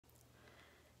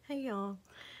Hey y'all,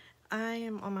 I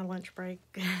am on my lunch break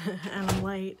and I'm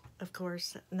late, of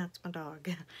course, and that's my dog.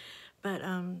 But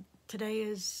today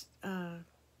is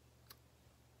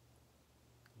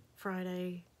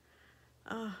Friday.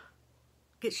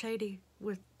 Get Shady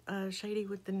with Shady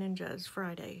with the Ninjas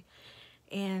Friday,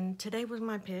 and today was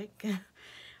my pick.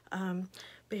 um,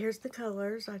 but here's the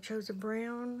colors. I chose a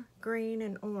brown, green,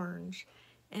 and orange,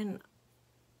 and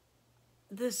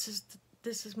this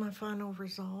is my final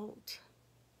result.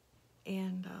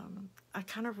 And I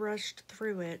kind of rushed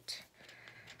through it,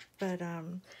 but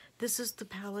this is the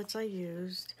palettes I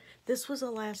used. This was a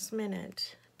last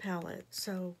minute palette,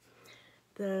 so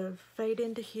the Fade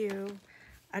into Hue,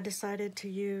 I decided to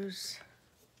use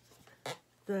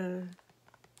that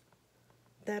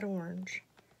orange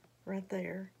right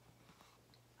there.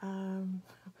 I'm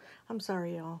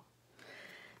sorry, y'all.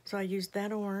 So I used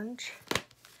that orange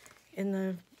in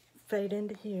the Fade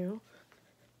into Hue,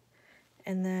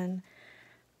 and then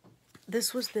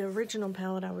this was the original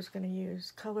palette I was going to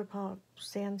use, ColourPop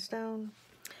Sandstone.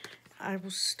 I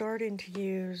was starting to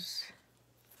use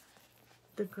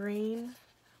the green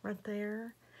right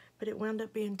there, but it wound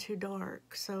up being too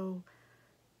dark, so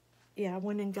yeah, I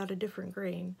went and got a different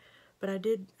green. But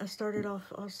I started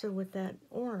off also with that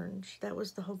orange. That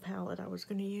was the whole palette I was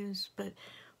going to use, but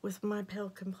with my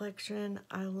pale complexion,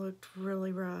 I looked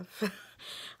really rough.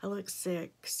 I looked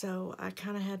sick, so I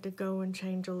kind of had to go and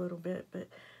change a little bit, but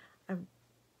I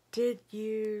did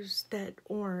use that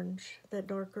orange, that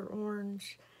darker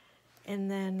orange, and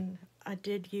then I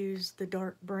did use the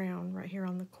dark brown right here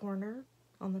on the corner,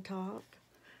 on the top,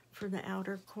 for the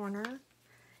outer corner,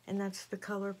 and that's the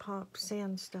ColourPop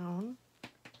Sandstone.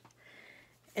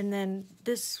 And then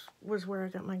this was where I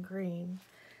got my green.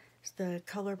 It's the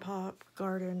ColourPop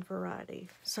Garden Variety.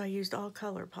 So I used all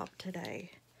ColourPop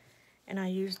today, and I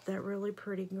used that really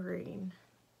pretty green,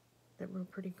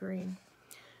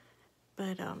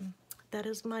 But that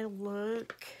is my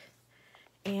look.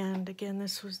 And again,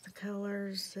 this was the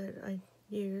colors that I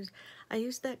used. I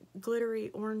used that glittery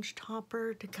orange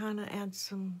topper to kind of add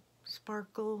some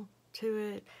sparkle to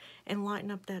it and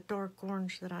lighten up that dark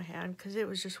orange that I had, because it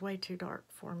was just way too dark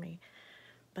for me.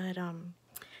 But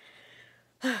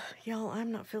y'all,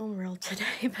 I'm not feeling real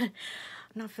today, but I'm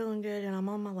not feeling good, and I'm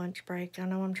on my lunch break. I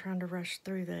know I'm trying to rush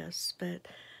through this, but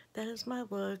that is my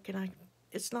look, and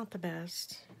it's not the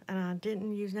best, and I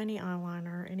didn't use any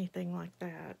eyeliner or anything like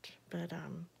that, but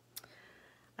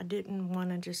I didn't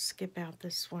want to just skip out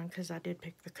this one because I did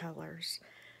pick the colors.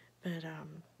 But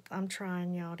I'm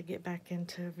trying, y'all, to get back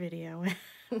into video.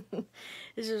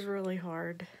 It's just really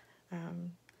hard. A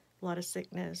lot of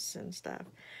sickness and stuff.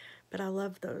 But I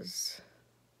love those.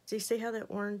 Do you see how that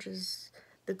orange is,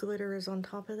 the glitter is on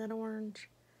top of that orange?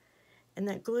 And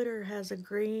that glitter has a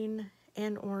green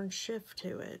and orange shift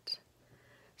to it.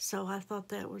 So I thought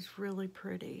that was really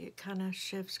pretty. It kind of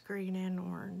shifts green and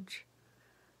orange.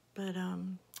 But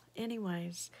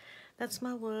anyways, that's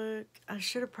my look. I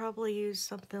should have probably used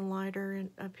something lighter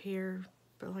up here,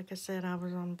 but like I said, I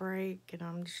was on break, and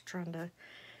I'm just trying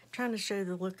to show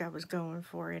the look I was going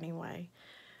for anyway.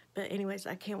 But anyways,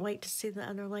 I can't wait to see the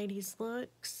other ladies'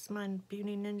 looks, my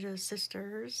Beauty Ninja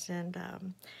sisters, and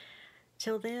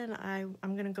till then,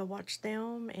 I'm gonna go watch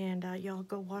them, and y'all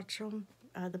go watch them.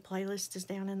 The playlist is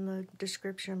down in the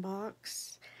description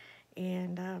box,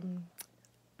 and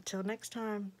till next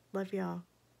time, love y'all.